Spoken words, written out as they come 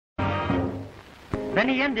Then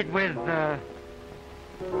he ended with,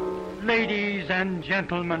 ladies and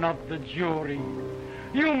gentlemen of the jury,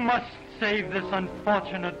 you must save this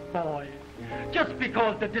unfortunate boy. Just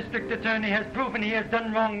because the district attorney has proven he has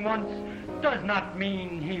done wrong once does not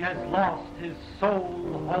mean he has lost his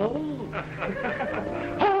soul whole.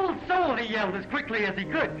 Whole soul, he yelled as quickly as he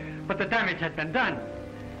could, but the damage had been done.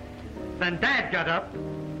 Then Dad got up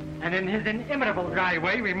and in his inimitable dry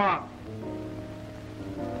way remarked,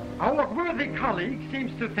 our worthy colleague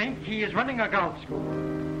seems to think he is running a golf school.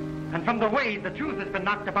 And from the way the truth has been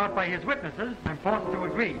knocked about by his witnesses, I'm forced to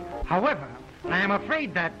agree. However, I am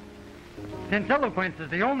afraid that since eloquence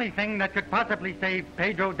is the only thing that could possibly save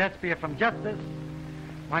Pedro Despia from justice,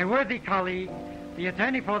 my worthy colleague, the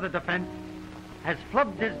attorney for the defense, has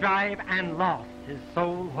flubbed his drive and lost his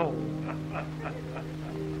soul whole.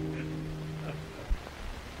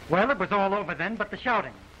 Well, it was all over then but the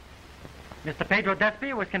shouting. Mr. Pedro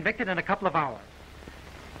Despia was convicted in a couple of hours,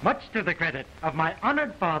 much to the credit of my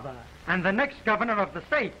honored father and the next governor of the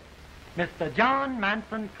state, Mr. John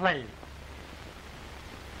Manson Clay.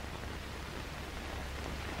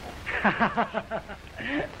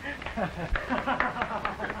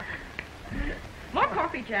 More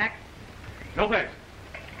coffee, Jack. No thanks.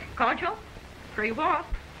 Cordial? Free walk.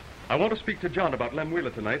 I want to speak to John about Lem Wheeler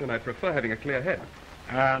tonight, and I prefer having a clear head.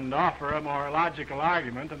 And offer a more logical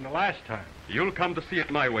argument than the last time. You'll come to see it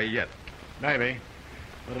my way yet. Maybe.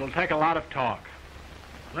 But it'll take a lot of talk.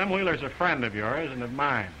 Lem Wheeler's a friend of yours and of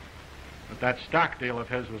mine. But that stock deal of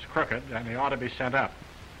his was crooked, and he ought to be sent up.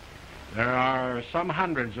 There are some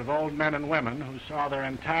hundreds of old men and women who saw their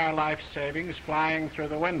entire life savings flying through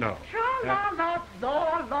the window.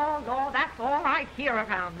 Law, that's all I hear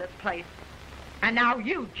around this place. And now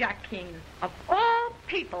you, Jack King, of all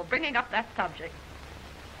people bringing up that subject.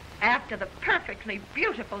 After the perfectly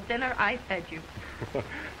beautiful dinner I fed you.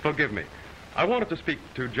 Forgive me. I wanted to speak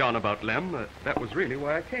to John about Lem. That was really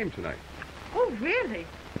why I came tonight. Oh, really?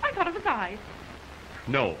 I thought it was I.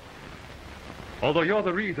 No. Although you're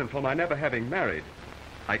the reason for my never having married,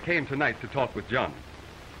 I came tonight to talk with John.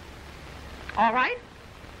 All right.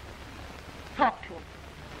 Talk to him.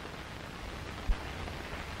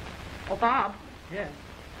 Oh, Bob. Yes?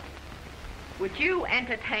 Would you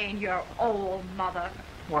entertain your old mother?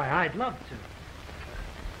 Why, I'd love to.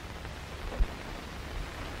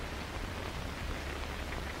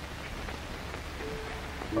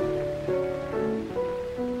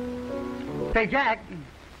 Say, Jack,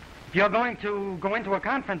 if you're going to go into a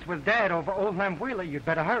conference with Dad over old Lem Wheeler, you'd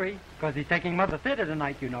better hurry, because he's taking Mother Theater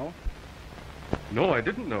tonight, you know. No, I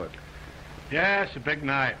didn't know it. Yes, a big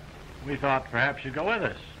night. We thought perhaps you'd go with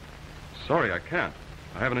us. Sorry, I can't.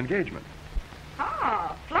 I have an engagement.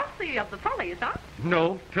 Ah, Flossie of the Follies, huh?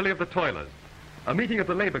 No, Tilly of the Toilers. A meeting of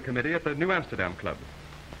the Labor Committee at the New Amsterdam Club.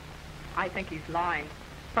 I think he's lying.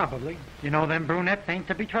 Probably. You know them brunettes ain't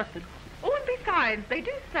to be trusted. Oh, and besides, they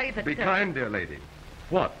do say that... Be kind, dear lady.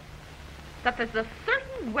 What? That there's a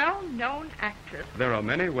certain well-known actress. There are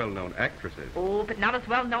many well-known actresses. Oh, but not as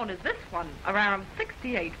well-known as this one, around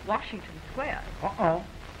 68 Washington Square. Uh-oh.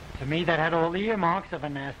 To me, that had all the earmarks of a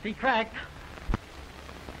nasty crack.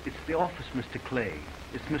 It's the office, Mr. Clay.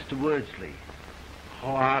 It's Mr. Wordsley.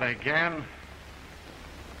 What, again?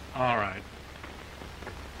 All right.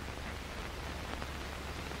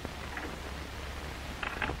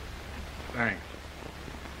 Thanks.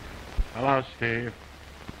 Hello, Steve.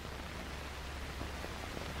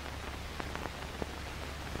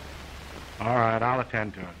 All right, I'll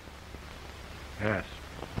attend to it. Yes.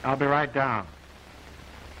 I'll be right down.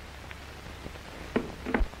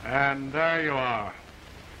 And there you are.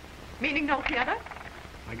 Meaning no theater?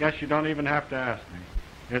 I guess you don't even have to ask me.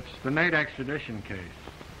 It's the Nate extradition case.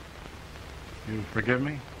 You forgive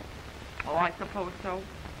me? Oh, I suppose so.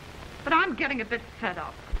 But I'm getting a bit fed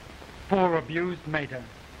up. Poor abused mater.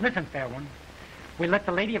 Listen, fair one. We let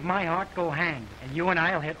the lady of my heart go hang, and you and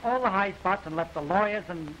I'll hit all the high spots and let the lawyers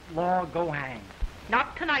and law go hang.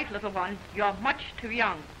 Not tonight, little one. You're much too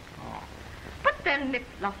young. Oh. But then if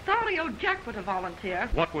Lothario Jack were to volunteer...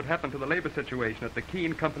 What would happen to the labor situation at the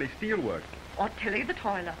Keene Company Steelworks? Or Tilly the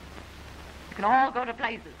Toiler. You can all go to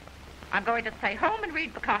blazes. I'm going to stay home and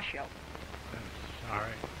read Boccaccio.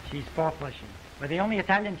 Sorry. She's four-flushing. But the only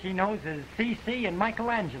Italian she knows is C.C. and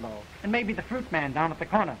Michelangelo, and maybe the fruit man down at the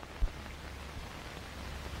corner.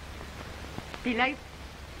 Be late?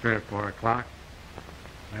 3 or 4 o'clock.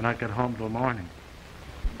 May not get home till morning.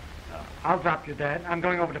 I'll drop you, Dad. I'm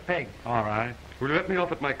going over to Peg. All right. Will you let me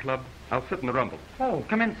off at my club? I'll sit in the rumble. Oh,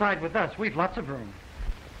 come inside with us. We've lots of room.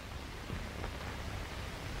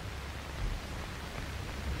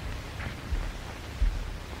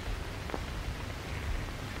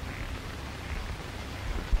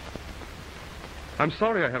 I'm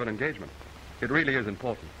sorry I have an engagement. It really is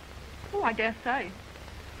important. Oh, I dare say.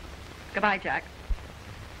 Goodbye, Jack.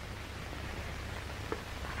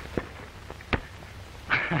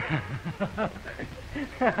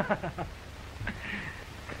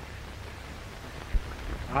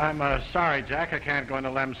 I'm sorry, Jack. I can't go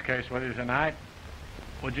into Lem's case with you tonight.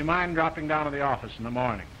 Would you mind dropping down to the office in the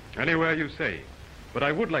morning? Anywhere you say. But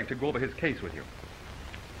I would like to go over his case with you.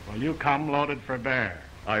 Will you come loaded for bear?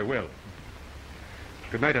 I will.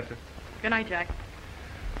 Good night, Esther. Good night, Jack.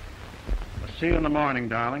 I'll see you in the morning,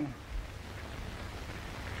 darling.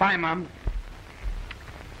 Bye, Mom.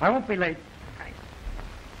 I won't be late. Right.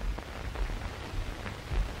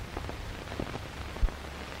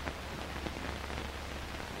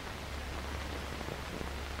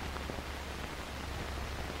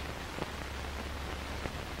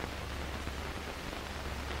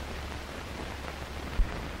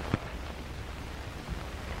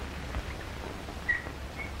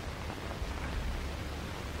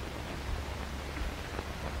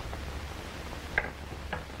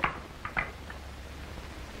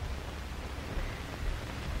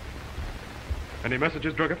 Any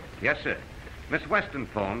messages, Druggett? Yes, sir. Miss Weston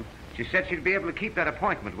phoned. She said she'd be able to keep that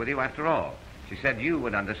appointment with you after all. She said you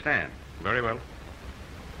would understand. Very well.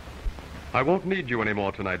 I won't need you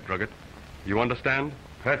anymore tonight, Druggett. You understand?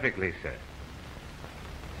 Perfectly, sir.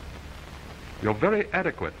 You're very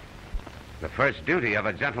adequate. The first duty of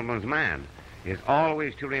a gentleman's man is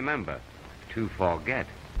always to remember, to forget.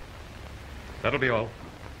 That'll be all.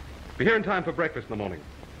 Be here in time for breakfast in the morning.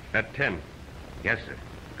 At 10. Yes, sir.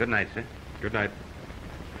 Good night, sir. Good night.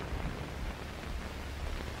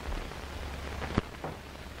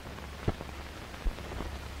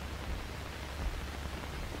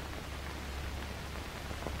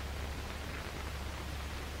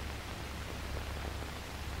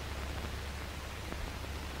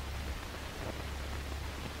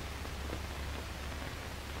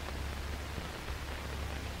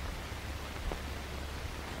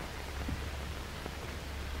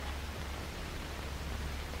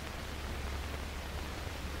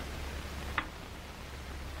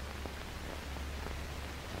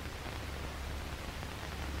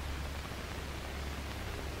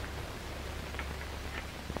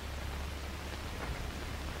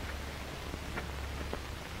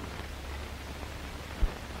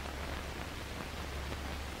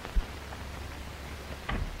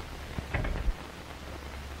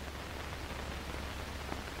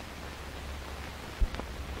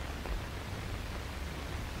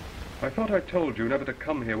 I thought I told you never to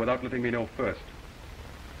come here without letting me know first.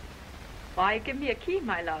 Why, give me a key,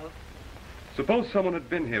 my love. Suppose someone had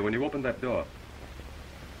been here when you opened that door.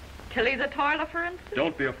 Tilly the toiler, for instance?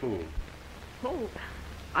 Don't be a fool. Oh,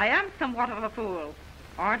 I am somewhat of a fool,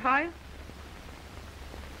 aren't I?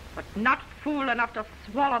 But not fool enough to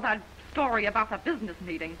swallow that story about the business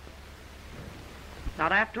meeting.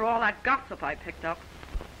 Not after all that gossip I picked up.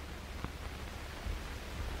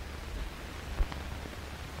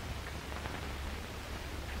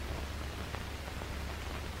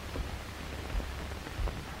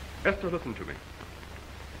 Esther, listen to me.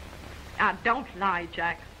 Now, don't lie,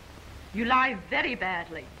 Jack. You lie very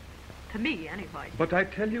badly. To me, anyway. But I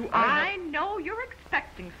tell you, I know you're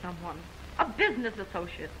expecting someone. A business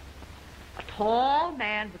associate. A tall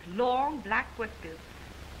man with long black whiskers.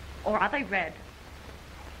 Or are they red?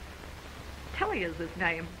 Tilly is his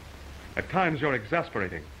name. At times you're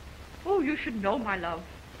exasperating. Oh, you should know, my love.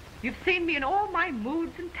 You've seen me in all my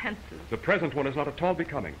moods and tenses. The present one is not at all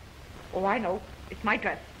becoming. Oh, I know. It's my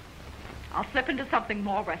dress. I'll slip into something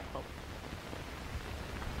more restful.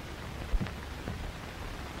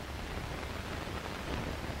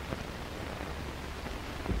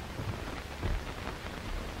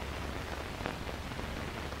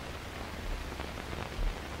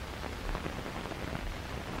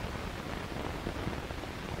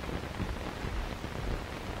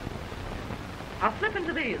 I'll slip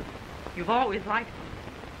into these. You've always liked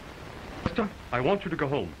them. Esther, I want you to go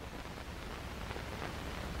home.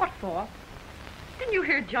 What for? Didn't you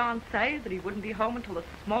hear John say that he wouldn't be home until the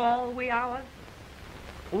small wee hours?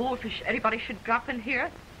 Oh, if anybody should drop in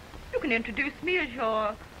here, you can introduce me as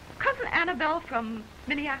your cousin Annabelle from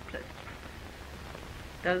Minneapolis.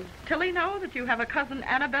 Does Tilly know that you have a cousin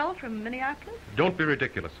Annabelle from Minneapolis? Don't be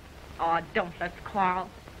ridiculous. Oh, don't let's quarrel.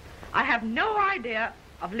 I have no idea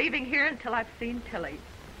of leaving here until I've seen Tilly.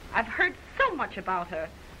 I've heard so much about her.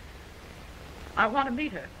 I want to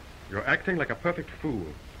meet her. You're acting like a perfect fool.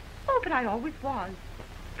 Oh, but I always was.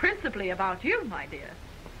 Principally about you, my dear.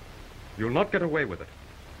 You'll not get away with it.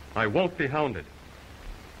 I won't be hounded.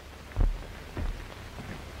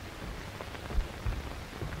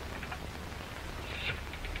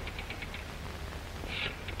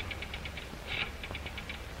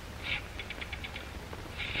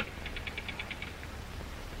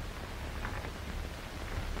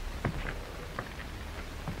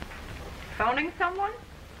 Phoning someone?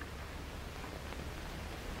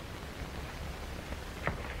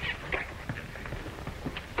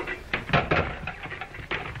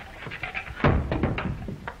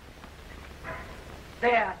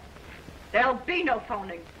 There. There'll be no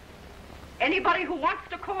phoning. Anybody who wants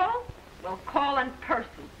to call will call in person.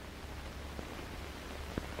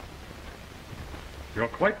 You're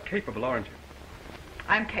quite capable, aren't you?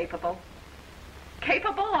 I'm capable.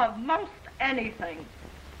 Capable of most anything.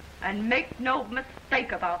 And make no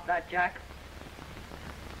mistake about that, Jack.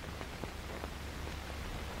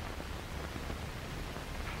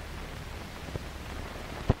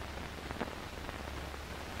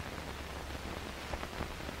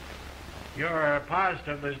 You're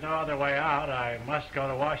positive there's no other way out. I must go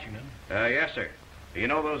to Washington. Yes, sir. You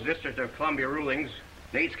know those District of Columbia rulings?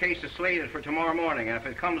 Nate's case is slated for tomorrow morning, and if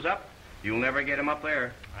it comes up, you'll never get him up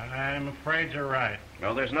there. I'm afraid you're right.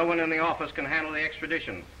 Well, there's no one in the office can handle the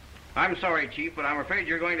extradition. I'm sorry, Chief, but I'm afraid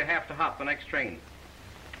you're going to have to hop the next train.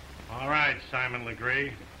 All right, Simon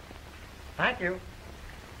Legree. Thank you.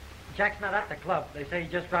 Jack's not at the club. They say he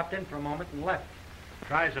just dropped in for a moment and left.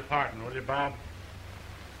 Try his apartment, will you, Bob?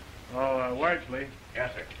 Oh, Wordsley.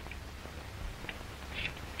 Yes, sir.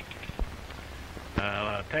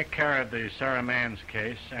 Take care of the Sarah Mann's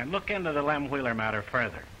case and look into the Lem Wheeler matter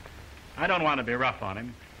further. I don't want to be rough on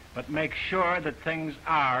him, but make sure that things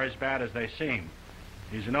are as bad as they seem.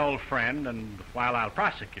 He's an old friend, and while I'll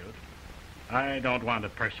prosecute, I don't want to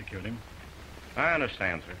persecute him. I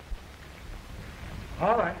understand, sir.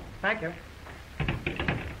 All right. Thank you.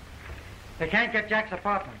 They can't get Jack's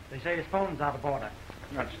apartment. They say his phone's out of order.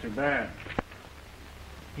 That's too bad.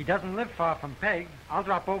 He doesn't live far from Peg. I'll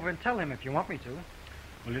drop over and tell him if you want me to.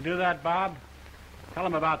 Will you do that, Bob? Tell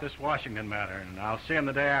him about this Washington matter, and I'll see him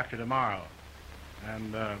the day after tomorrow.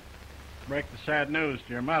 And break the sad news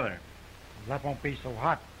to your mother. That won't be so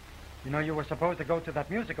hot. You know, you were supposed to go to that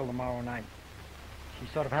musical tomorrow night. She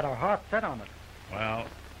sort of had her heart set on it. Well,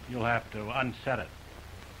 you'll have to unset it.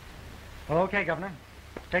 Well, okay, Governor.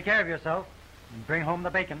 Take care of yourself and bring home the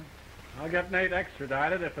bacon. I'll get Nate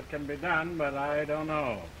extradited if it can be done, but I don't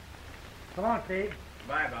know. Come on, Steve.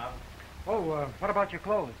 Bye, Bob. Oh, what about your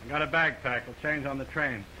clothes? I got a bag pack. We'll change on the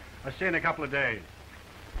train. I'll see you in a couple of days.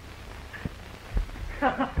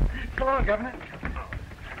 So long, Governor.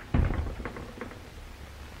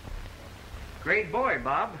 Great boy,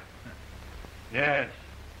 Bob. Yes.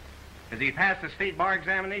 Has he passed the state bar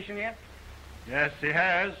examination yet? Yes, he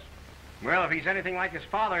has. Well, if he's anything like his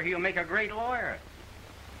father, he'll make a great lawyer.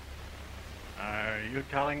 Are you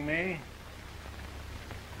telling me?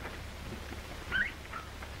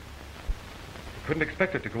 Couldn't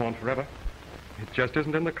expect it to go on forever. It just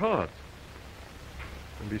isn't in the cards.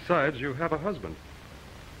 And besides, you have a husband.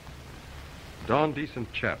 Darn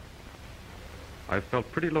decent chap. I've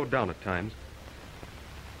felt pretty low down at times.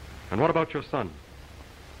 And what about your son?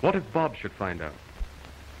 What if Bob should find out?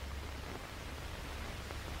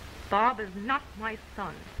 Bob is not my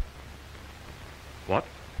son. What?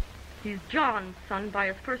 He's John's son by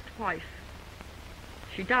his first wife.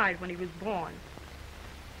 She died when he was born.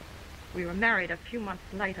 We were married a few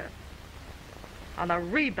months later. On a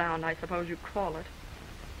rebound, I suppose you'd call it.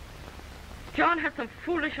 John had some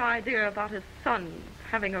foolish idea about his son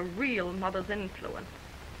having a real mother's influence.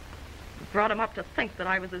 It brought him up to think that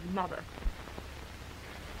I was his mother.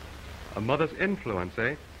 A mother's influence,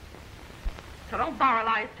 eh? So don't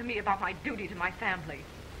moralize to me about my duty to my family.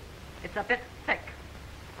 It's a bit thick.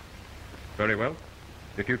 Very well.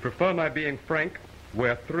 If you prefer my being frank,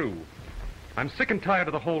 we're through. I'm sick and tired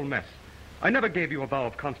of the whole mess. I never gave you a vow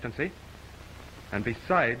of constancy. And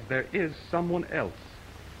besides, there is someone else.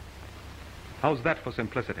 How's that for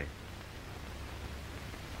simplicity?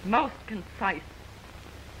 Most concise.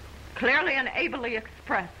 Clearly and ably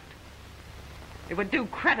expressed. It would do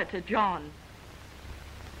credit to John.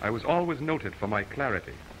 I was always noted for my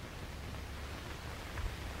clarity.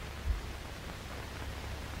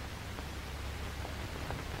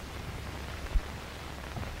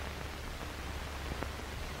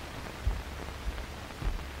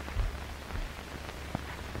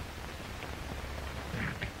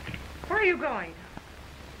 Where are you going?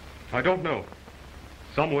 I don't know.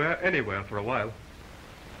 Somewhere, anywhere for a while.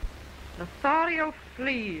 Lothario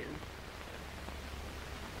flees.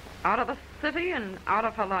 Out of the city and out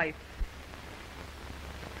of her life.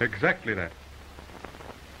 Exactly that.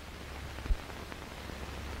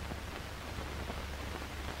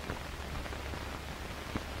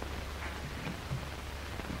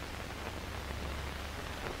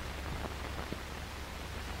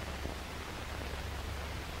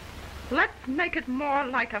 Let's make it more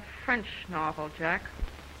like a French novel, Jack.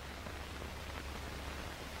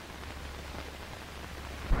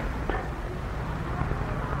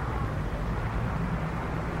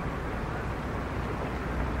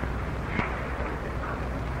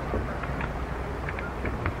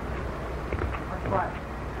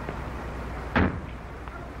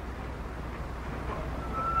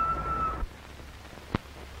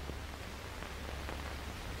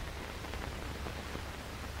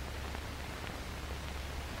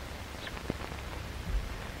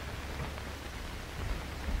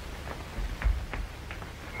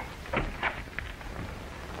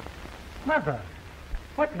 Mother,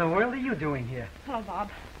 what in the world are you doing here? Hello, Bob.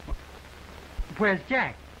 Where's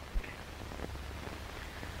Jack?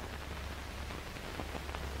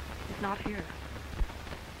 He's not here.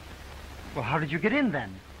 Well, how did you get in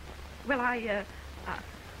then? Well,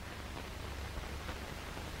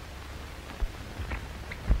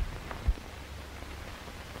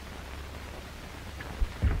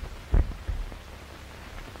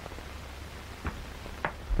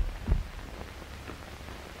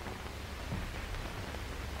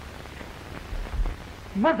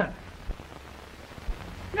 Mother!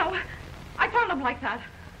 No, I found him like that.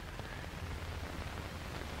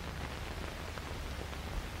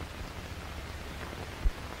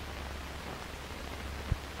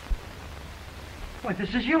 Why,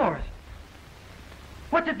 this is yours.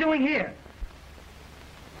 What's it doing here?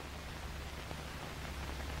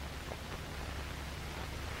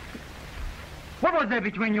 What was there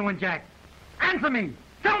between you and Jack? Answer me!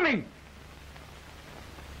 Tell me!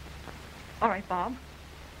 All right, Bob.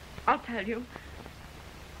 I'll tell you.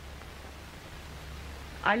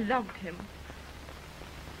 I loved him.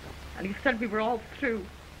 And he said we were all through,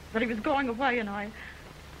 that he was going away, and I...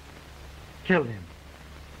 Killed him.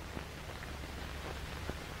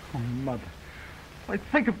 Oh, Mother. I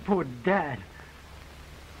think of poor Dad.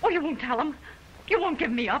 Oh, you won't tell him? You won't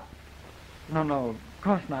give me up? No, of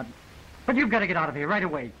course not. But you've got to get out of here right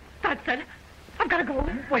away. That's it. I've got to go.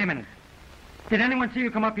 Wait a minute. Did anyone see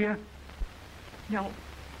you come up here? No,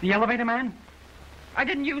 The elevator man? I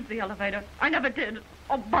didn't use the elevator. I never did.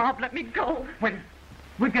 Oh, Bob, let me go. Wait.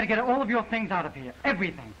 We've got to get all of your things out of here.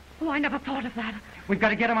 Everything. Oh, I never thought of that. We've got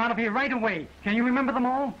to get them out of here right away. Can you remember them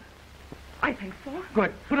all? I think so.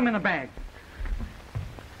 Good. Put them in a bag.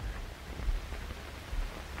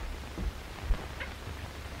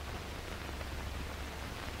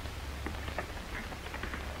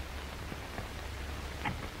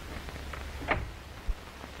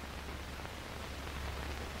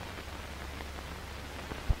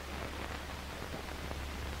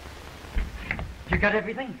 You got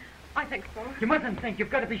everything? I think so. You mustn't think.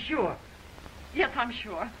 You've got to be sure. Yes, I'm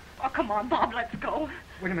sure. Oh, come on, Bob, let's go.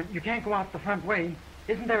 Wait a minute. You can't go out the front way.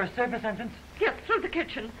 Isn't there a service entrance? Yes, through the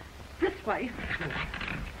kitchen. This way.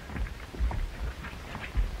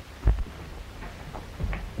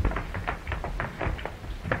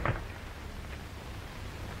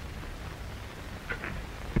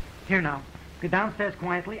 Here now. Go downstairs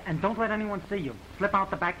quietly and don't let anyone see you. Slip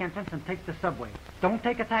out the back entrance and take the subway. Don't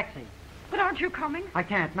take a taxi. But aren't you coming? I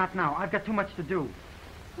can't. Not now. I've got too much to do.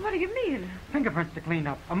 What do you mean? Fingerprints to clean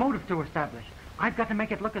up. A motive to establish. I've got to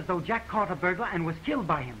make it look as though Jack caught a burglar and was killed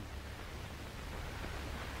by him.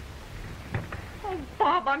 Oh,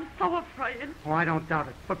 Bob, I'm so afraid. Oh, I don't doubt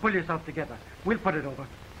it. But pull yourself together. We'll put it over.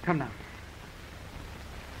 Come now.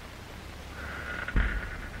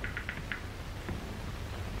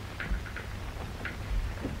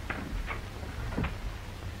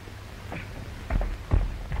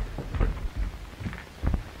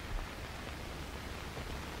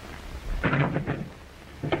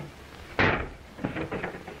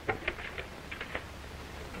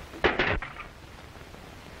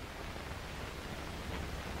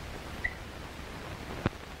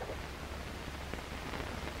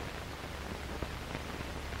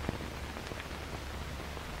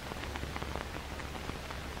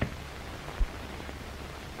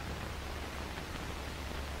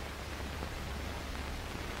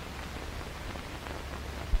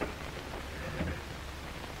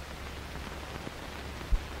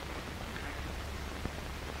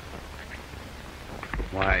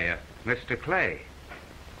 Why, Mr. Clay.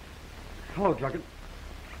 Hello, Druggett.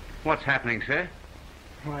 What's happening, sir?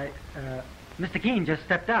 Why, Mr. Keene just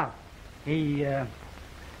stepped out. He,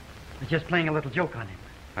 was just playing a little joke on him.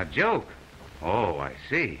 A joke? Oh, I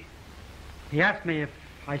see. He asked me if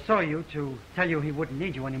I saw you to tell you he wouldn't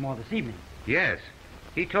need you anymore this evening. Yes.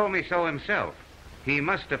 He told me so himself. He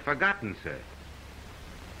must have forgotten, sir.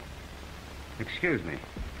 Excuse me.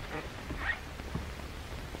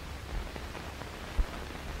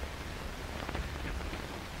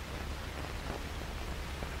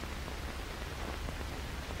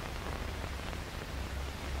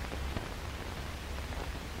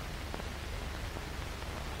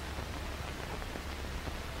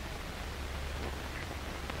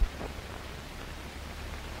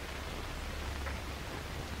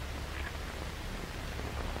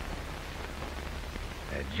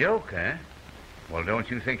 A joke, eh? Well, don't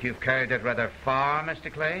you think you've carried it rather far,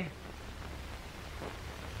 Mr. Clay?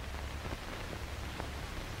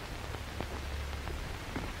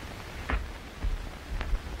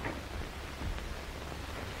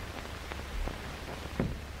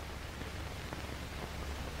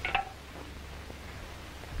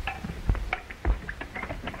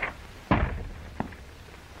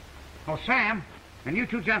 Oh, Sam, and you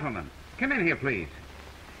two gentlemen, come in here, please.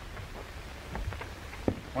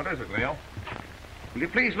 What is it, Leo? Will you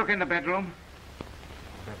please look in the bedroom?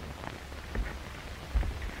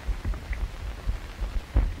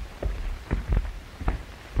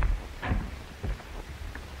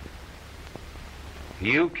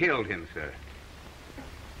 You killed him, sir.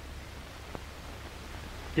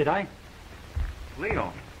 Did I?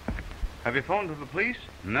 Leo, have you phoned to the police?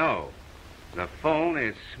 No. The phone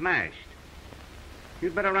is smashed.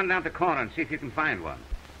 You'd better run down the corner and see if you can find one.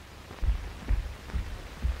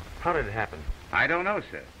 How did it happen? I don't know,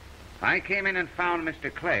 sir. I came in and found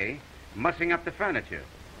Mr. Clay mussing up the furniture.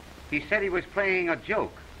 He said he was playing a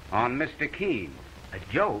joke on Mr. Keene. A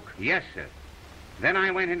joke? Yes, sir. Then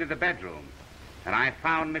I went into the bedroom, and I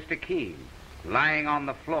found Mr. Keene lying on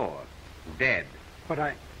the floor, dead. But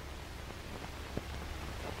I...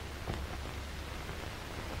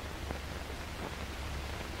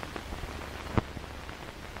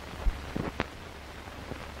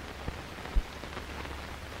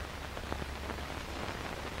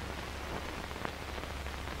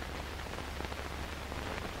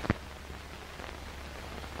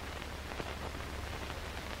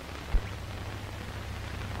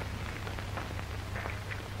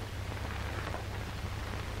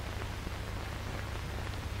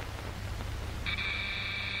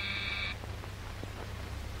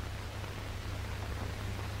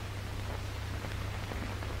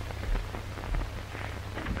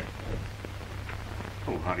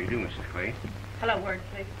 Oh, how do you do, Mrs. Clay? Hello,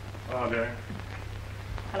 Wordsley. Hello, dear.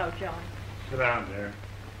 Hello, John. Sit down, dear.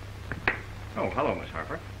 Oh, hello, Miss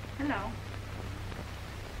Harper. Hello.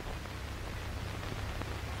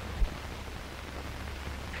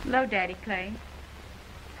 Hello, Daddy Clay.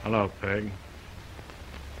 Hello, Peg.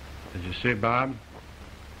 Did you see Bob?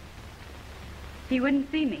 He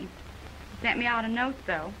wouldn't see me. He sent me out a note,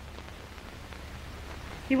 though.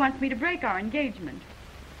 He wants me to break our engagement.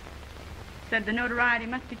 Said the notoriety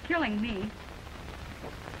must be killing me.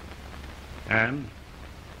 And?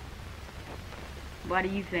 What do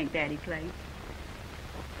you think, Daddy Clay?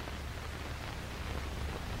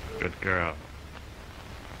 Good girl.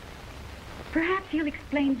 Perhaps he'll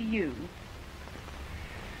explain to you.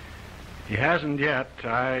 He hasn't yet.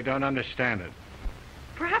 I don't understand it.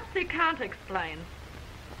 Perhaps he can't explain.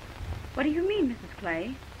 What do you mean, Mrs.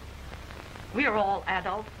 Clay? We are all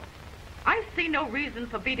adults. I see no reason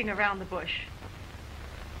for beating around the bush.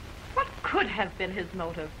 What could have been his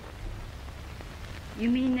motive? You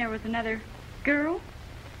mean there was another girl?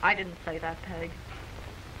 I didn't say that, Peg.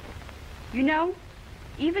 You know,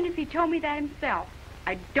 even if he told me that himself,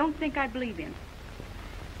 I don't think I'd believe him.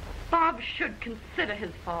 Bob should consider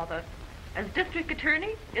his father. As district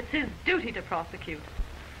attorney, it's his duty to prosecute.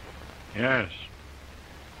 Yes.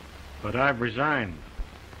 But I've resigned.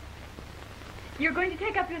 You're going to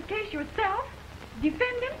take up his case yourself?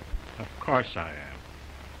 Defend him? Of course I am.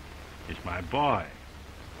 He's my boy.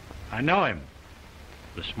 I know him.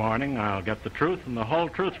 This morning I'll get the truth and the whole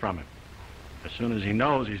truth from him. As soon as he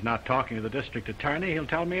knows he's not talking to the district attorney, he'll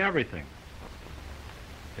tell me everything.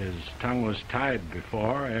 His tongue was tied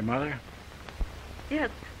before, eh, Mother? Yes.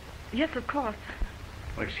 Yes, of course.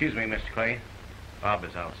 Well, excuse me, Mr. Clay. Bob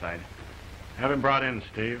is outside. Have him brought in,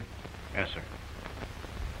 Steve. Yes, sir.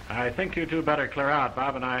 I think you two better clear out.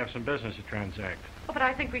 Bob and I have some business to transact. Oh, but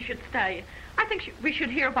I think we should stay. I think we should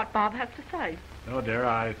hear what Bob has to say. No, dear,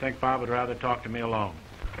 I think Bob would rather talk to me alone.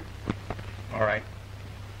 All right.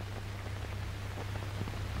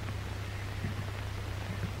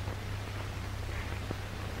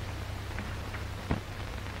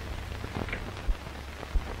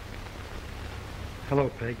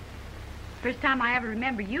 Hello, Peg. First time I ever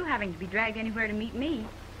remember you having to be dragged anywhere to meet me.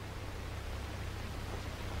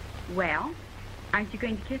 Well, aren't you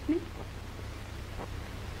going to kiss me?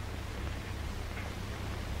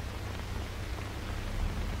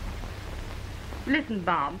 Listen,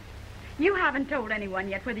 Bob. You haven't told anyone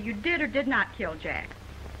yet whether you did or did not kill Jack.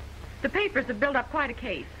 The papers have built up quite a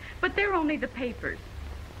case, but they're only the papers.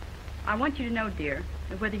 I want you to know, dear,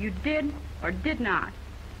 that whether you did or did not,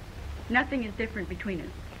 nothing is different between us.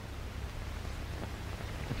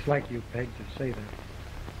 It's like you, Peg, to say that.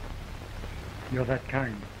 You're that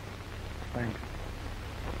kind. Thanks.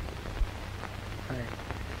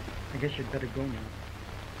 I guess you'd better go now.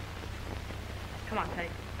 Come on, Peg.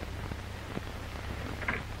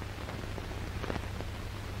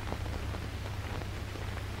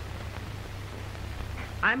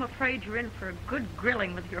 I'm afraid you're in for a good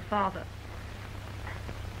grilling with your father.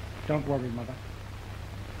 Don't worry, Mother.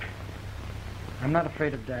 I'm not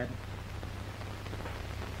afraid of Dad.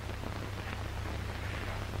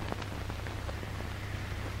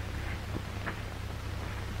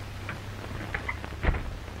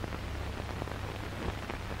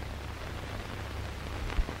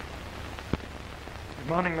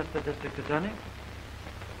 morning, Mr. District Attorney.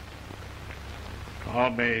 Call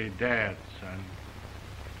me Dad, son.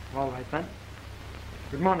 All right, then.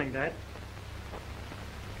 Good morning, Dad.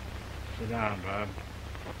 Sit down, Bob.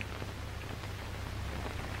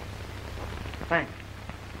 Thanks.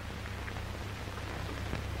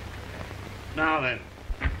 Now then.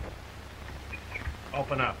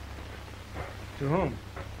 Open up. To whom?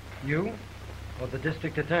 You or the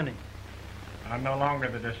District Attorney? I'm no longer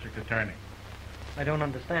the district attorney. I don't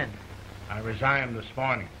understand. I resigned this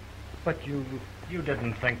morning. But you... You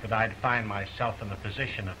didn't think that I'd find myself in the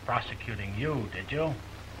position of prosecuting you, did you?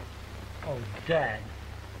 Oh, Dad.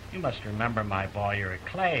 You must remember, my boy, you're a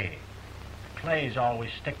Clay. Clays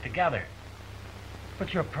always stick together.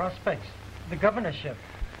 But your prospects, the governorship.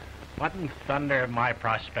 What in thunder have my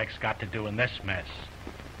prospects got to do in this mess?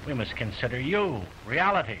 We must consider you,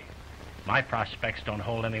 reality. My prospects don't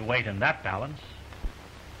hold any weight in that balance.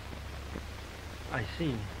 I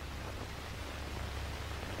see.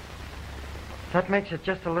 That makes it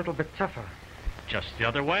just a little bit tougher. Just the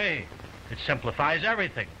other way. It simplifies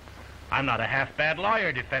everything. I'm not a half-bad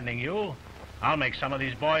lawyer defending you. I'll make some of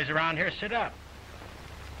these boys around here sit up.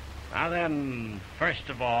 Now then, first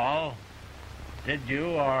of all, did you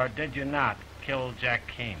or did you not kill Jack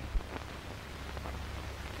Keene?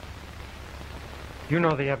 You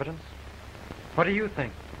know the evidence. What do you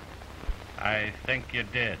think? I think you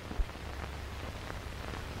did.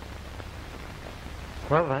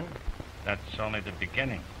 Well, then. That's only the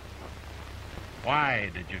beginning.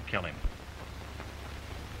 Why did you kill him?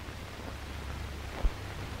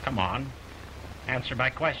 Come on. Answer my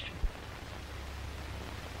question.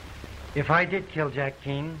 If I did kill Jack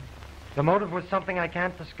Keene, the motive was something I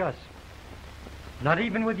can't discuss. Not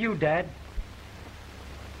even with you, Dad.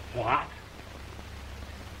 What?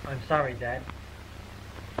 I'm sorry, Dad.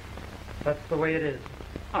 That's the way it is.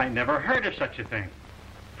 I never heard of such a thing.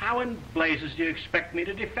 How in blazes do you expect me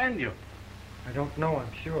to defend you? I don't know,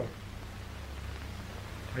 I'm sure.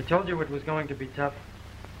 I told you it was going to be tough.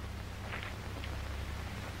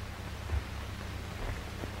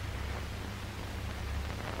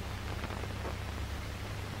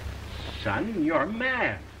 Son, you're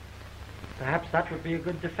mad. Perhaps that would be a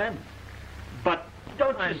good defense. But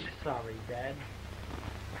don't you... I'm sorry, Dad.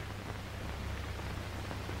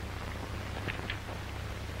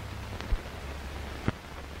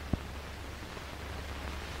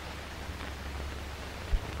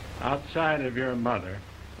 Outside of your mother,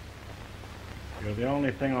 you're the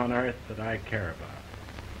only thing on earth that I care about.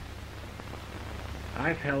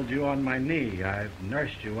 I've held you on my knee. I've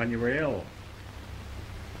nursed you when you were ill.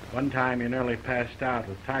 One time you nearly passed out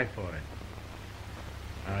with typhoid.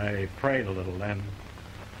 I prayed a little then.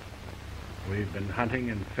 We've been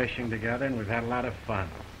hunting and fishing together, and we've had a lot of fun.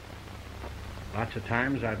 Lots of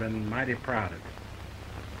times I've been mighty proud of you.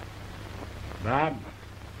 Bob,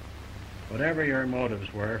 whatever your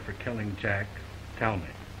motives were for killing Jack, tell me.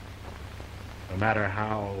 No matter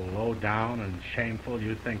how low down and shameful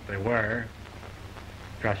you think they were,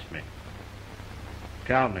 trust me.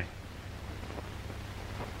 Tell me.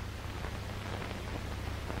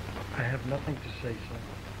 I have nothing to say, sir.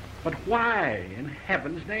 But why? In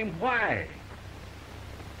heaven's name, why?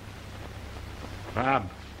 Bob,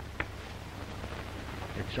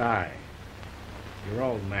 it's I, your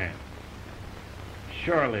old man.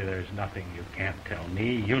 Surely there's nothing you can't tell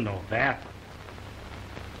me. You know that.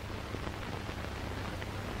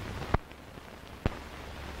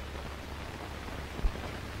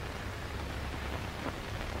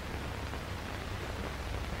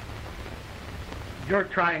 You're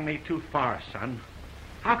trying me too far, son.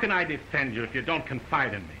 How can I defend you if you don't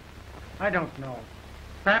confide in me? I don't know.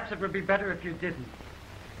 Perhaps it would be better if you didn't.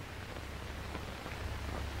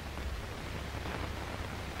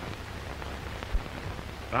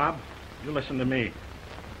 Bob, you listen to me.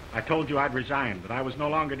 I told you I'd resigned, that I was no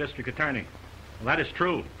longer district attorney. Well, that is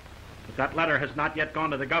true. But that letter has not yet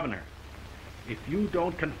gone to the governor. If you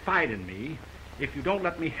don't confide in me, if you don't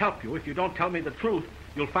let me help you, if you don't tell me the truth,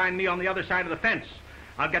 you'll find me on the other side of the fence.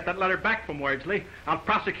 I'll get that letter back from Wordsley. I'll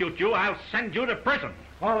prosecute you. I'll send you to prison.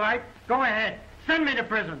 All right, go ahead. Send me to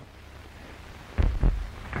prison.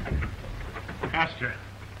 Custer,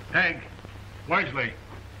 Peg, Wordsley,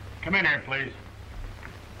 come in here, please.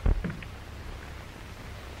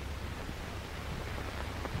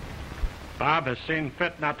 Bob has seen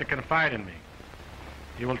fit not to confide in me.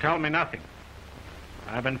 He will tell me nothing.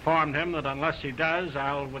 I've informed him that unless he does,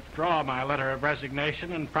 I'll withdraw my letter of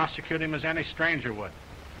resignation and prosecute him as any stranger would.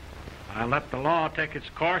 I'll let the law take its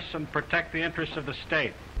course and protect the interests of the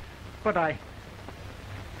state. But I...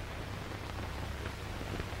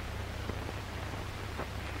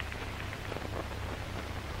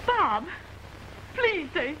 Bob. Please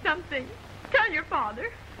say something. Tell your father.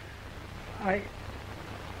 I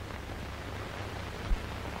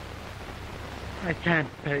can't,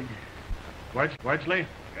 Peg. Wardsley,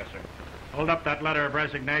 Yes, sir. hold up that letter of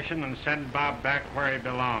resignation and send Bob back where he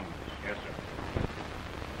belongs. Yes, sir.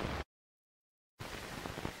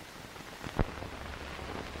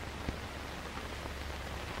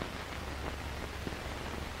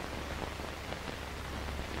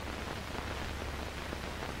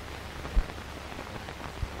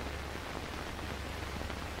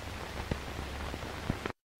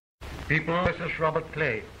 People, this is Robert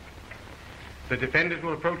Clay. The defendant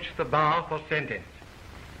will approach the bar for sentence.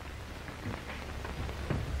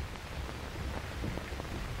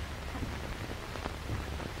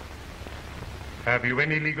 Have you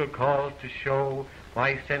any legal cause to show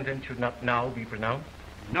why sentence should not now be pronounced?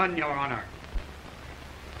 None, Your Honor.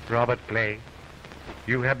 Robert Clay,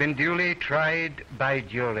 you have been duly tried by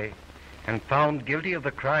jury and found guilty of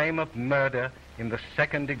the crime of murder in the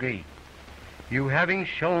second degree. You having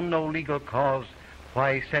shown no legal cause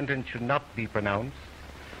why sentence should not be pronounced,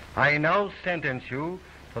 I now sentence you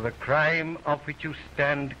for the crime of which you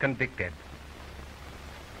stand convicted.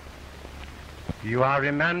 You are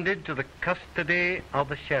remanded to the custody of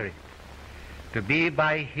the sheriff, to be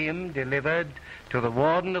by him delivered to the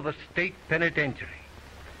warden of the state penitentiary,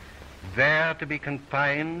 there to be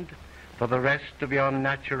confined for the rest of your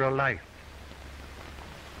natural life.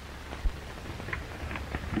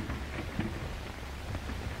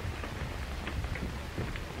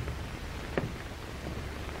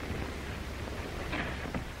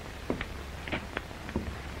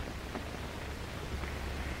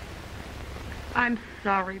 I'm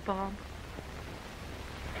sorry, Bob.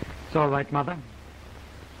 It's all right, Mother.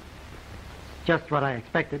 Just what I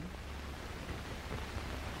expected.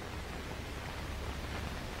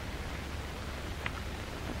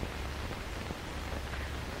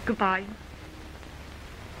 Goodbye.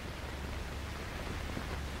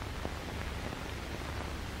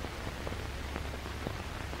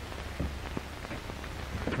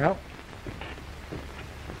 Well,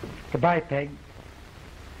 goodbye, Peg.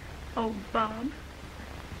 Oh, Bob.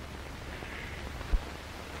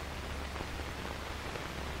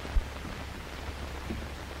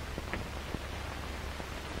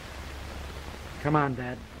 Come on,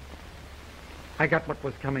 Dad. I got what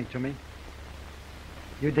was coming to me.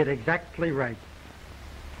 You did exactly right.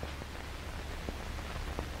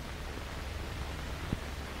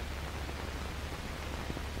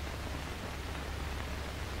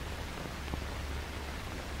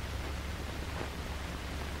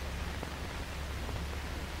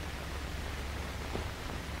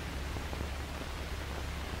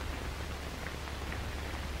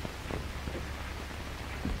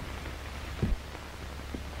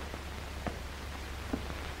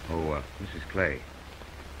 Mrs. Clay.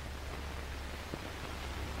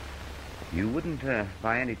 You wouldn't,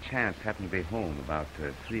 by any chance, happen to be home about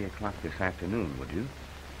 3 o'clock this afternoon, would you?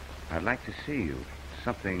 I'd like to see you.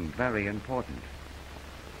 Something very important.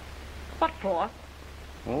 What for?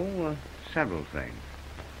 Oh, several things.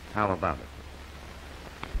 How about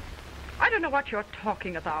it? I don't know what you're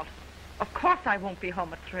talking about. Of course I won't be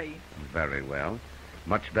home at 3. Very well.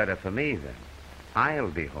 Much better for me, then.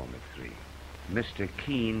 I'll be home at 3. Mr.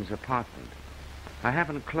 Keene's apartment. I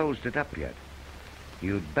haven't closed it up yet.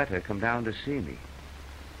 You'd better come down to see me.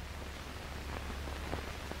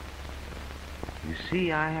 You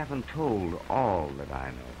see, I haven't told all that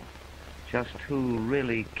I know. Just who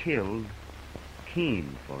really killed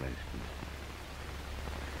Keene, for instance.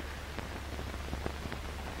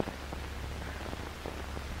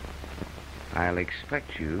 I'll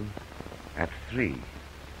expect you at 3.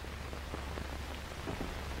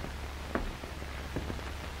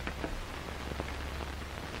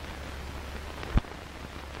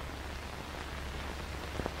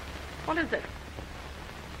 What is it?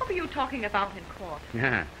 What were you talking about in court?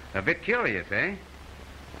 Yeah, a bit curious, eh?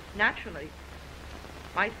 Naturally.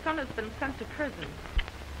 My son has been sent to prison.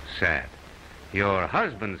 Sad. Your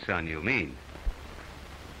husband's son, you mean?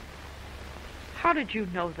 How did you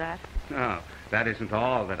know that? Oh, that isn't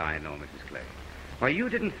all that I know, Mrs. Clay. Why, you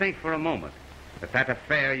didn't think for a moment that that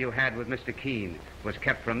affair you had with Mr. Keene was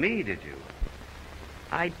kept from me, did you?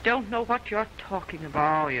 I don't know what you're talking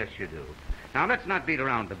about. Oh, yes, you do. Now, let's not beat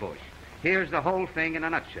around the bush. Here's the whole thing in a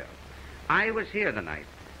nutshell. I was here the night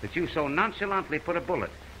that you so nonchalantly put a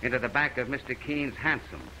bullet into the back of Mr. Keene's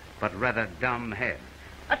handsome but rather dumb head.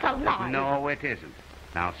 That's a lie. No, it isn't.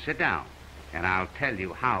 Now, sit down, and I'll tell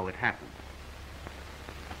you how it happened.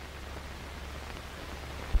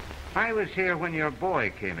 I was here when your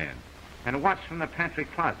boy came in and watched from the pantry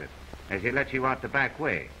closet as he let you out the back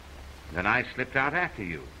way. Then I slipped out after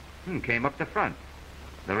you and came up the front.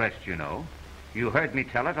 The rest you know. You heard me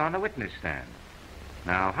tell it on the witness stand.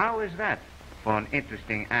 Now, how is that for an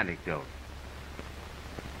interesting anecdote?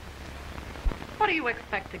 What do you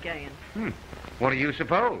expect to gain? What do you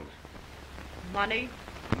suppose? Money?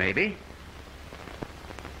 Maybe.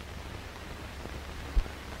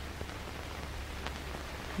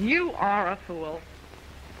 You are a fool.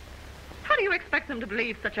 How do you expect them to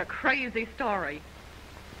believe such a crazy story?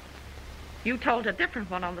 You told a different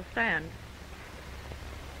one on the stand.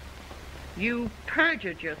 You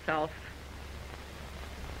perjured yourself.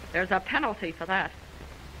 There's a penalty for that.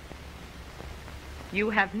 You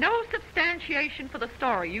have no substantiation for the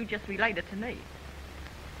story you just related to me.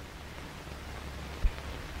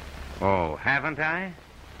 Oh, haven't I?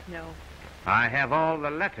 No. I have all the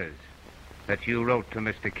letters that you wrote to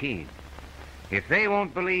Mr. Keene. If they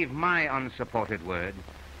won't believe my unsupported word,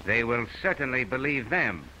 they will certainly believe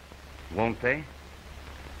them, won't they?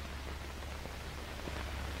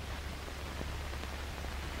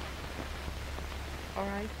 All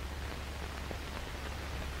right.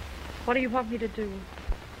 What do you want me to do?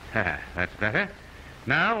 That's better.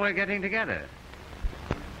 Now we're getting together.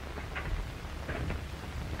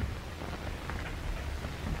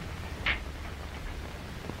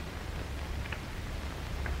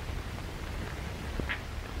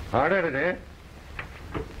 Hard at it, eh?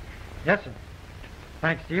 Yes, sir.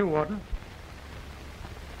 Thanks to you, Warden.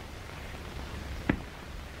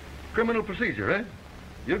 Criminal procedure, eh?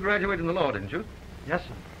 You graduated in the law, didn't you? Yes,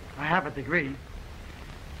 sir. I have a degree.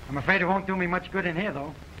 I'm afraid it won't do me much good in here,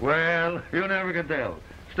 though. Well, you never can tell.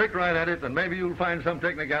 Stick right at it, and maybe you'll find some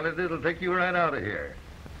technicality that'll take you right out of here.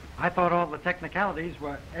 I thought all the technicalities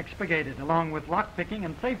were expurgated, along with lockpicking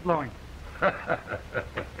and safe blowing.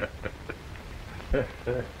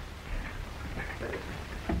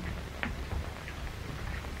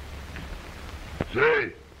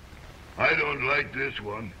 Say, I don't like this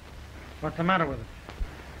one. What's the matter with it?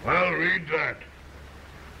 Well, read that.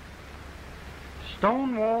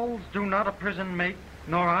 Stone walls do not a prison make,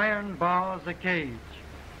 nor iron bars a cage.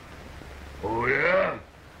 Oh, yeah?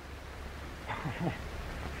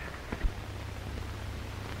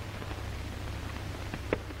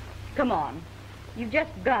 Come on. You've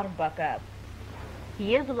just got to buck up.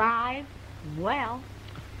 He is alive, well.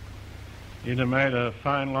 You'd have made a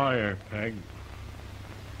fine lawyer, Peg.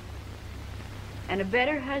 And a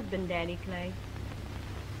better husband, Daddy Clay.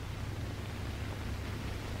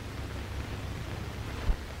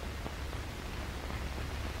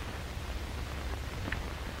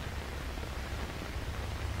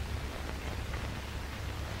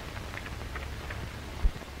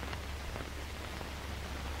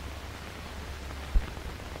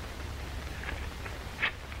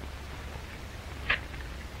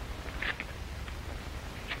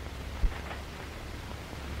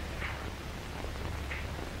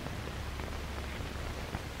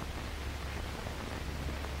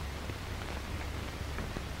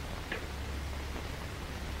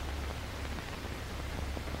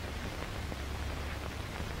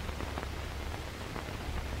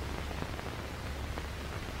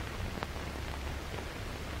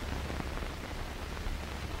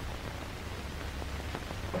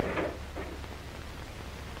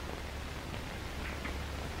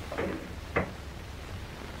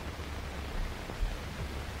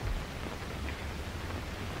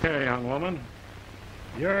 Here, young woman.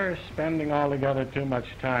 You're spending altogether too much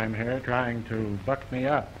time here trying to buck me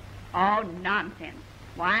up. Oh, nonsense.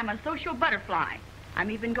 Why, I'm a social butterfly. I'm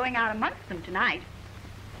even going out amongst them tonight.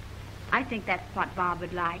 I think that's what Bob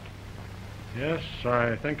would like. Yes,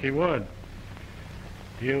 I think he would.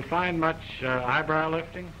 Do you find much eyebrow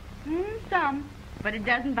lifting? Some, but it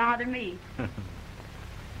doesn't bother me.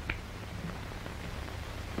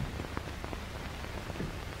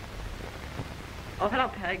 Oh, hello,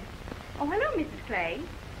 Peg. Oh, hello, Mrs. Clay.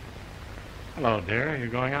 Hello, dear. You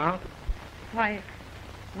going out? Why,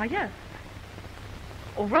 yes.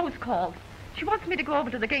 Oh, Rose called. She wants me to go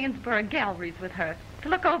over to the Gainsborough galleries with her to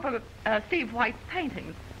look over Steve White's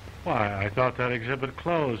paintings. Why, I thought that exhibit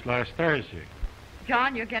closed last Thursday.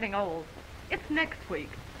 John, you're getting old. It's next week.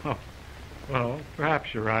 Oh, well,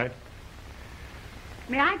 perhaps you're right.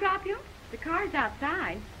 May I drop you? The car's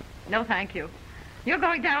outside. No, thank you. You're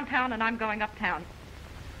going downtown and I'm going uptown.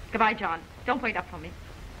 Goodbye, John. Don't wait up for me.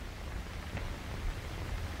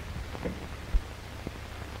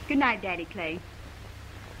 Good night, Daddy Clay.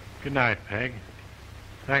 Good night, Peg.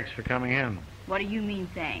 Thanks for coming in. What do you mean,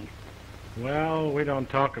 thanks? Well, we don't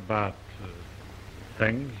talk about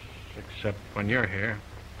things except when you're here.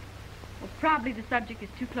 Well, probably the subject is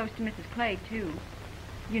too close to Mrs. Clay, too.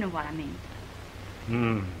 You know what I mean.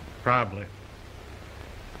 Probably.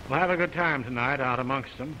 We'll have a good time tonight out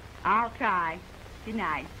amongst them. I'll try. Good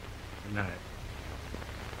night. Good night.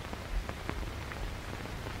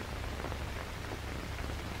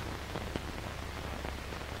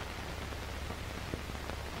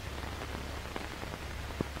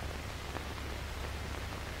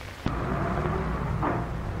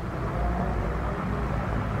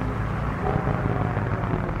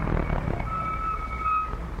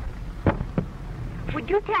 Would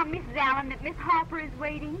you tell Mrs. Allen that Miss Harper is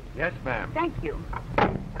waiting? Yes, ma'am. Thank you.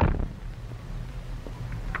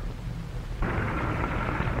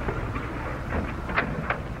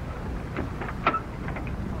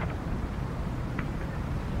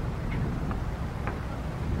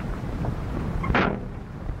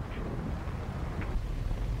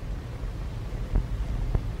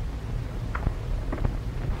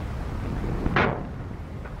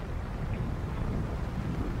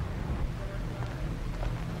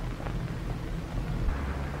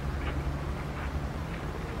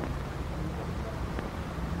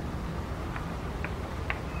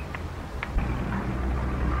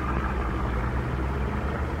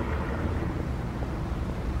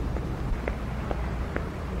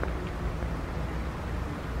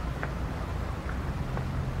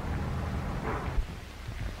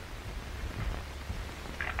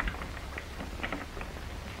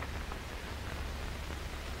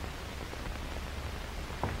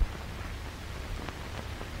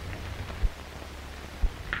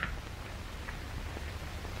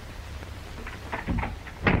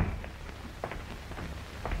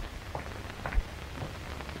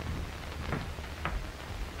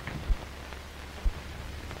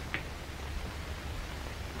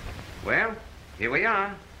 Well, here we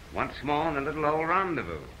are. Once more in the little old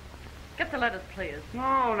rendezvous. Get the letters, please.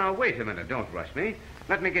 No, now, wait a minute. Don't rush me.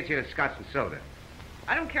 Let me get you a scotch and soda.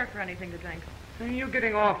 I don't care for anything to drink. You're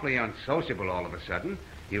getting awfully unsociable all of a sudden.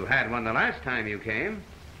 You had one the last time you came.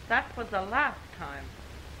 That was the last time.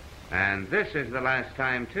 And this is the last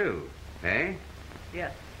time, too. Eh?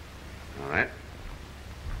 Yes. All right.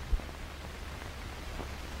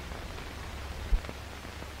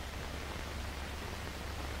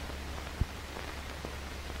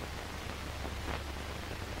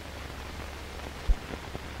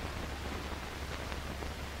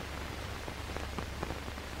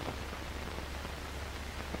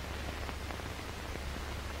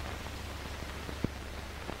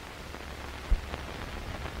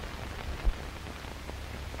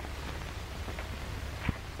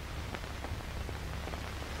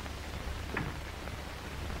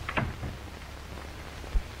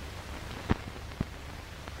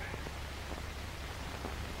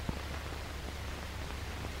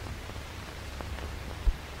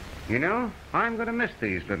 You know, I'm going to miss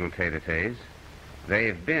these little tete-a-tetes.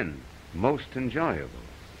 They've been most enjoyable.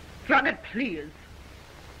 Drug please.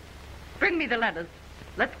 Bring me the letters.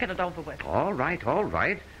 Let's get it over with. All right, all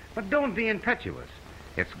right. But don't be impetuous.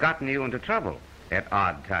 It's gotten you into trouble at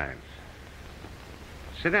odd times.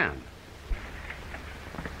 Sit down.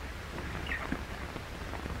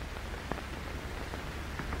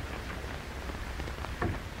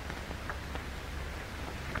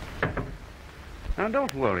 Now,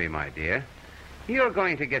 don't worry, my dear. You're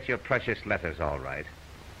going to get your precious letters all right.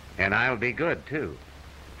 And I'll be good, too.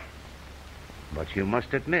 But you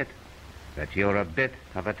must admit that you're a bit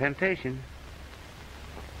of a temptation.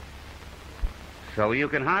 So you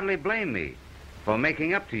can hardly blame me for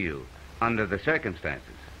making up to you under the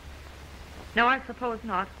circumstances. No, I suppose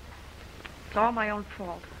not. It's all my own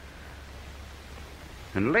fault.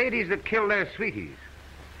 And ladies that kill their sweeties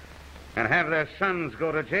and have their sons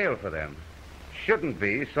go to jail for them shouldn't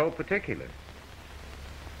be so particular.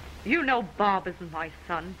 You know Bob isn't my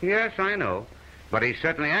son. Yes, I know. But he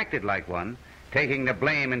certainly acted like one, taking the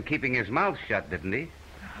blame and keeping his mouth shut, didn't he?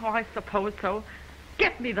 Oh, I suppose so.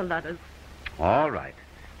 Get me the letters. All right.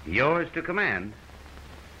 Yours to command.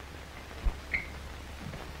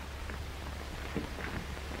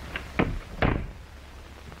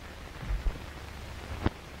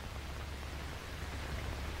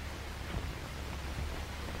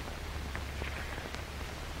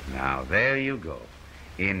 Now, there you go.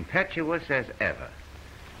 Impetuous as ever.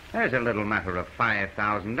 There's a little matter of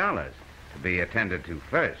 $5,000 to be attended to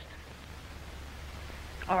first.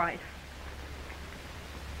 All right.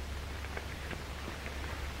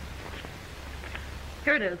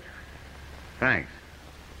 Here it is. Thanks.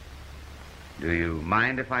 Do you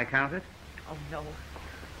mind if I count it? Oh, no.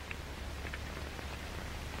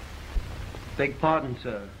 Beg pardon,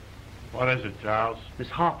 sir. What is it, Charles? Miss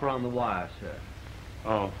Harper on the wire, sir.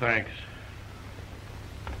 Oh, thanks.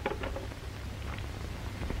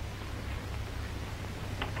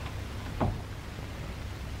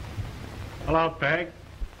 Hello, Peg.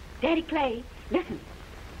 Daddy Clay, listen.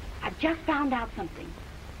 I just found out something.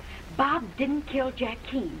 Bob didn't kill Jack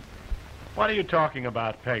Keene. What are you talking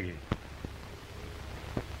about, Peggy?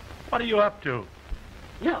 What are you up to?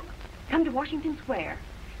 Look, come to Washington Square,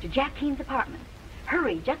 to Jack Keene's apartment.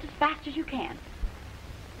 Hurry, just as fast as you can.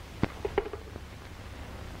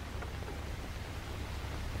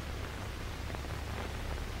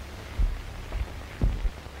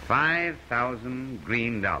 $5,000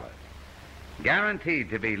 green dollars.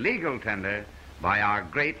 Guaranteed to be legal tender by our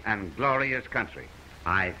great and glorious country.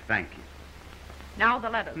 I thank you. Now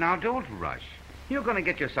the letters. Now, don't rush. You're going to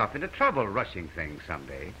get yourself into trouble rushing things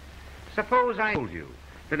someday. Suppose I told you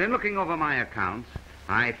that in looking over my accounts,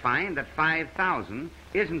 I find that $5,000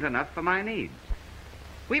 isn't enough for my needs.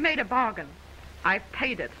 We made a bargain. I've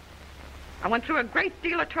paid it. I went through a great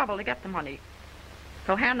deal of trouble to get the money.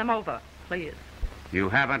 So hand them over, please. You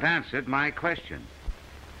haven't answered my question.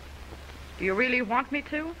 Do you really want me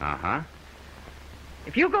to? Uh-huh.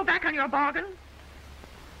 If you go back on your bargain,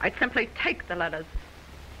 I'd simply take the letters.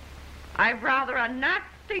 I've rather a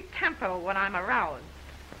nasty temper when I'm aroused.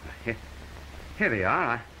 Here they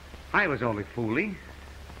are. I was only fooling.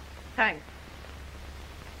 Thanks.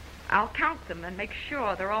 I'll count them and make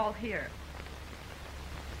sure they're all here.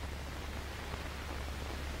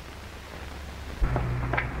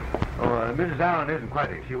 Mrs. Allen isn't quite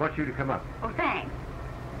here. She wants you to come up. Oh, thanks.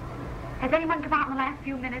 Has anyone come out in the last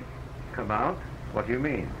few minutes? Come out? What do you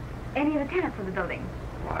mean? Any of the tenants of the building?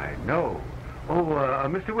 Why, no. Oh,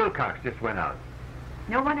 Mr. Wilcox just went out.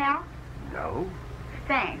 No one else? No.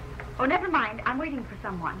 Thanks. Oh, never mind. I'm waiting for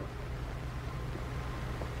someone.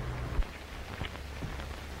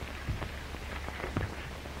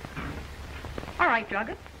 All right,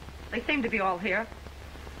 Juggett. They seem to be all here.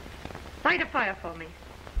 Light a fire for me.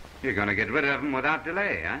 You're going to get rid of them without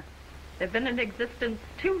delay, huh? They've been in existence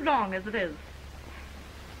too long as it is.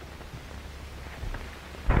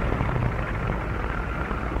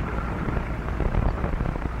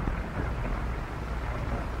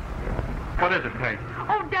 What is it, Peg?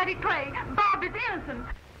 Oh, Daddy Clay, Bob is innocent.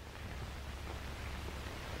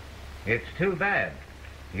 It's too bad.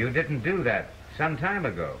 You didn't do that some time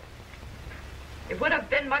ago. It would have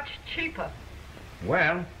been much cheaper.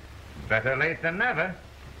 Well, better late than never.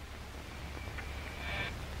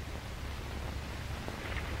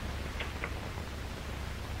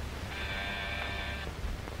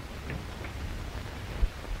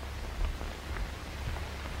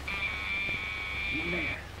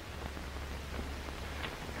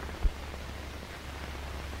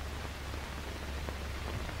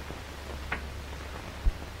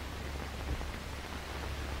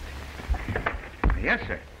 Yes,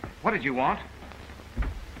 sir. What did you want?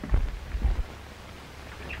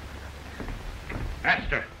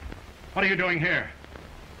 Esther, what are you doing here?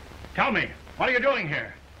 Tell me, what are you doing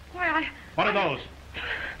here? Why, What are those?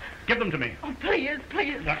 Give them to me. Oh, please,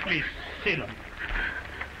 please. Let me see them.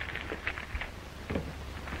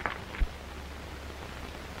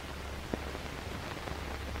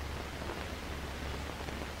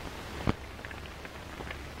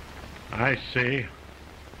 I see.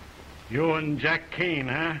 You and Jack Keene,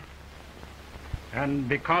 huh? And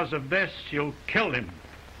because of this, you killed him.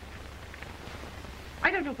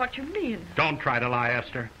 I don't know what you mean. Don't try to lie,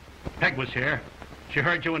 Esther. Peg was here. She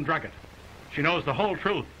heard you and Druggett. She knows the whole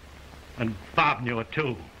truth. And Bob knew it,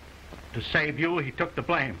 too. To save you, he took the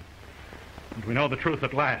blame. And we know the truth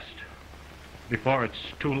at last. Before it's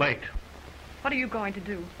too late. What are you going to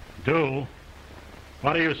do? Do?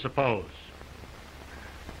 What do you suppose?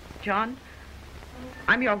 John,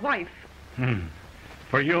 I'm your wife.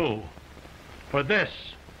 For you. For this.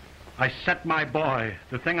 I sent my boy,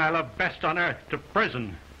 the thing I love best on earth, to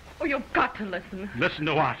prison. Oh, you've got to listen. Listen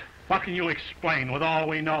to what? What can you explain with all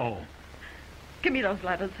we know? Give me those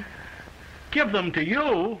letters. Give them to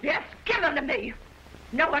you? Yes, give them to me.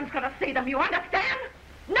 No one's going to see them, you understand?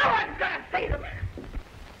 No one's going to see them.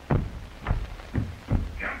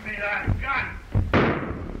 Give me that gun!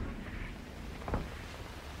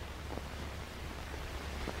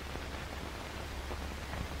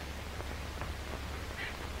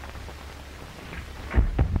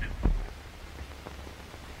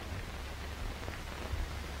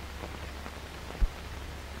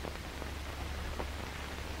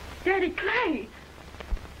 Daddy Clay.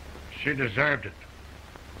 She deserved it.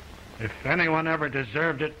 If anyone ever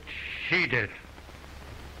deserved it, she did.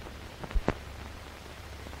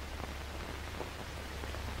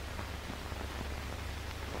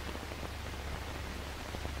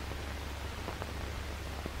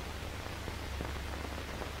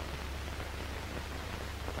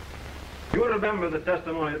 You remember the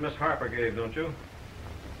testimony that Miss Harper gave, don't you?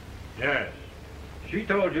 Yes. She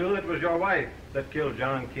told you it was your wife that killed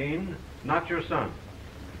John Keene, not your son.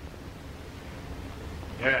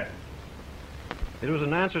 Yes. It was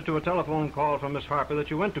an answer to a telephone call from Miss Harper that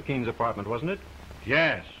you went to Keene's apartment, wasn't it?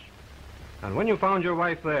 Yes. And when you found your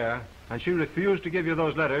wife there, and she refused to give you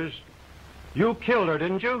those letters, you killed her,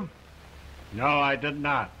 didn't you? No, I did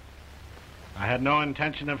not. I had no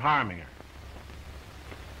intention of harming her.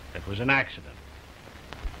 It was an accident.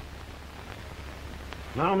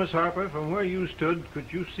 Now, Miss Harper, from where you stood,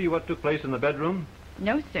 could you see what took place in the bedroom?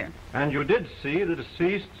 No, sir. And you did see the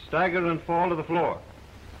deceased stagger and fall to the floor?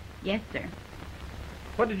 Yes, sir.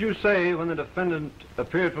 What did you say when the defendant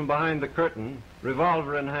appeared from behind the curtain,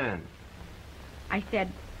 revolver in hand? I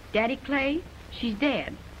said, Daddy Clay, she's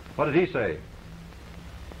dead. What did he say?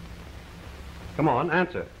 Come on,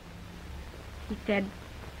 answer. He said,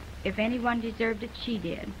 if anyone deserved it, she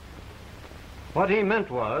did. What he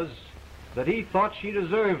meant was that he thought she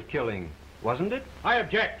deserved killing, wasn't it? I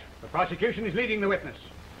object. The prosecution is leading the witness.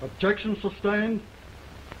 Objection sustained.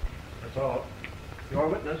 That's all. Your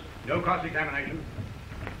witness. No cross-examination.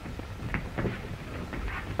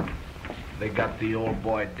 They got the old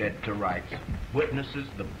boy dead to rights. Witnesses,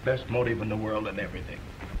 the best motive in the world and everything.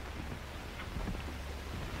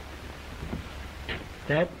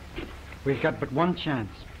 Dad, we've got but one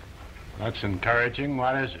chance. That's encouraging.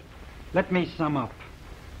 What is it? Let me sum up.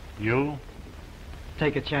 You?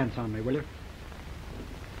 Take a chance on me, will you?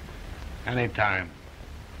 Anytime.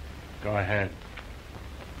 Go ahead.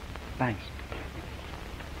 Thanks.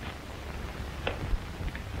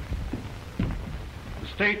 The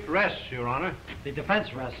state rests, Your Honor. The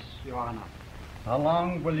defense rests, Your Honor. How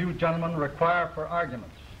long will you gentlemen require for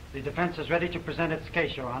arguments? The defense is ready to present its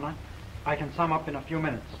case, Your Honor. I can sum up in a few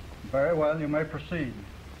minutes. Very well, you may proceed.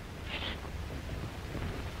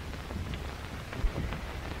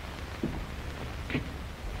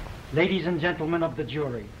 Ladies and gentlemen of the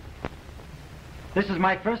jury, this is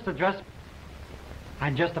my first address.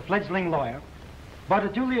 I'm just a fledgling lawyer, but a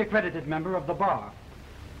duly accredited member of the bar,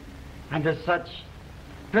 and as such,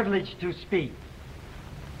 privileged to speak,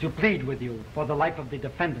 to plead with you for the life of the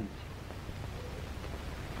defendant,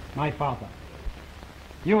 my father.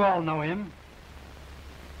 You all know him.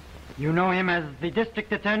 You know him as the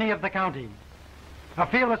district attorney of the county, a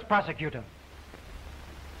fearless prosecutor.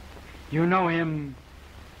 You know him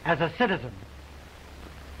as a citizen.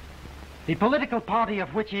 The political party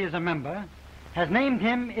of which he is a member has named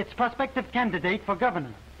him its prospective candidate for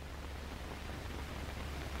governor.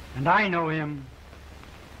 And I know him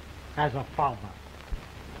as a father.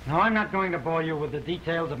 Now, I'm not going to bore you with the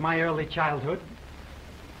details of my early childhood.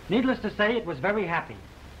 Needless to say, it was very happy.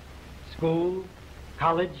 School,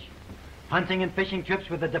 college, hunting and fishing trips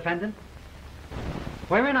with the defendant,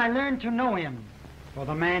 wherein I learned to know him for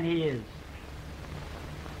the man he is.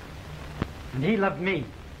 And he loved me.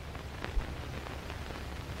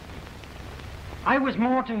 I was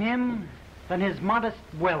more to him than his modest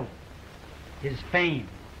wealth, his fame,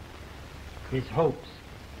 his hopes.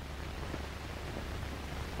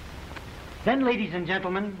 Then, ladies and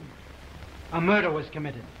gentlemen, a murder was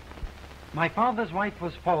committed. My father's wife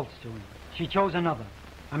was false to him. She chose another,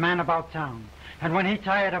 a man about town. And when he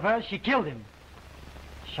tired of her, she killed him,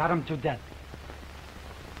 shot him to death.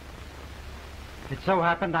 It so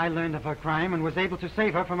happened I learned of her crime and was able to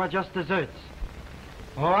save her from her just deserts.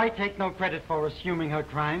 Oh, I take no credit for assuming her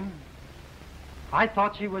crime. I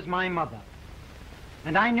thought she was my mother.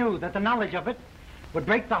 And I knew that the knowledge of it would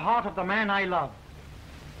break the heart of the man I loved.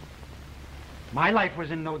 My life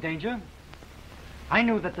was in no danger. I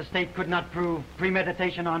knew that the state could not prove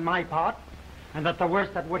premeditation on my part, and that the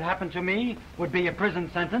worst that would happen to me would be a prison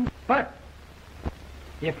sentence. But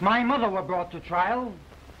if my mother were brought to trial,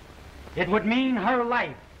 it would mean her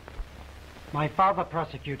life. My father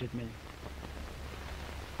prosecuted me.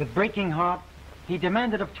 With breaking heart, he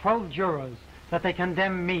demanded of 12 jurors that they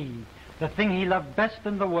condemn me, the thing he loved best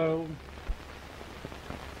in the world.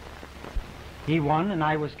 He won, and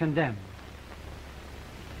I was condemned.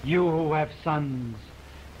 You who have sons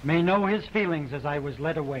may know his feelings as I was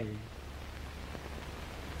led away.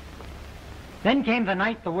 Then came the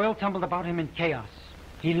night the world tumbled about him in chaos.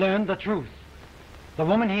 He learned the truth. The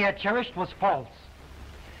woman he had cherished was false.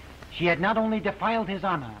 She had not only defiled his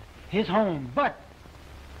honor, his home, but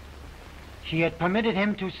she had permitted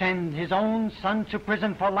him to send his own son to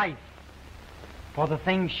prison for life for the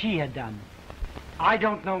things she had done. I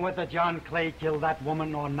don't know whether John Clay killed that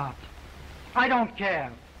woman or not. I don't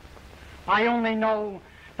care. I only know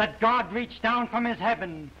that God reached down from his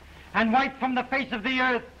heaven and wiped from the face of the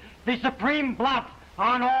earth the supreme blot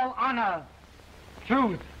on all honor,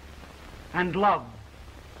 truth, and love.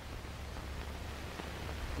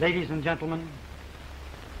 Ladies and gentlemen,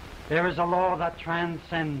 There is a law that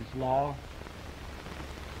transcends law,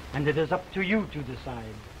 and it is up to you to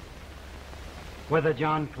decide whether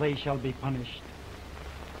John Clay shall be punished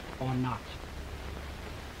or not.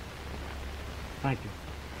 Thank you.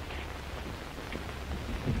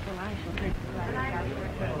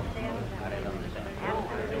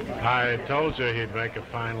 I told you he'd make a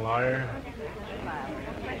fine lawyer.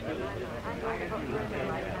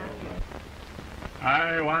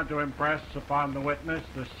 I want to impress upon the witness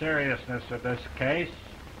the seriousness of this case.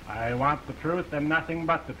 I want the truth and nothing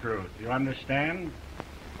but the truth. You understand?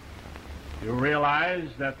 You realize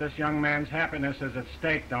that this young man's happiness is at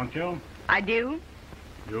stake, don't you? I do.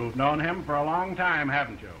 You've known him for a long time,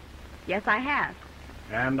 haven't you? Yes, I have.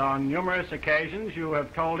 And on numerous occasions you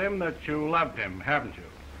have told him that you loved him, haven't you?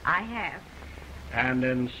 I have. And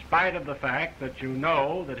in spite of the fact that you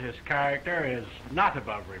know that his character is not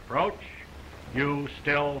above reproach, you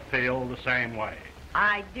still feel the same way.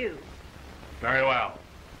 I do. Very well.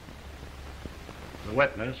 The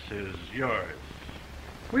witness is yours.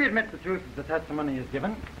 We admit the truth of the testimony is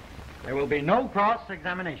given. There will be no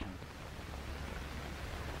cross-examination.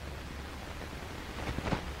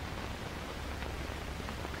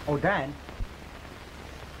 Oh, Dan.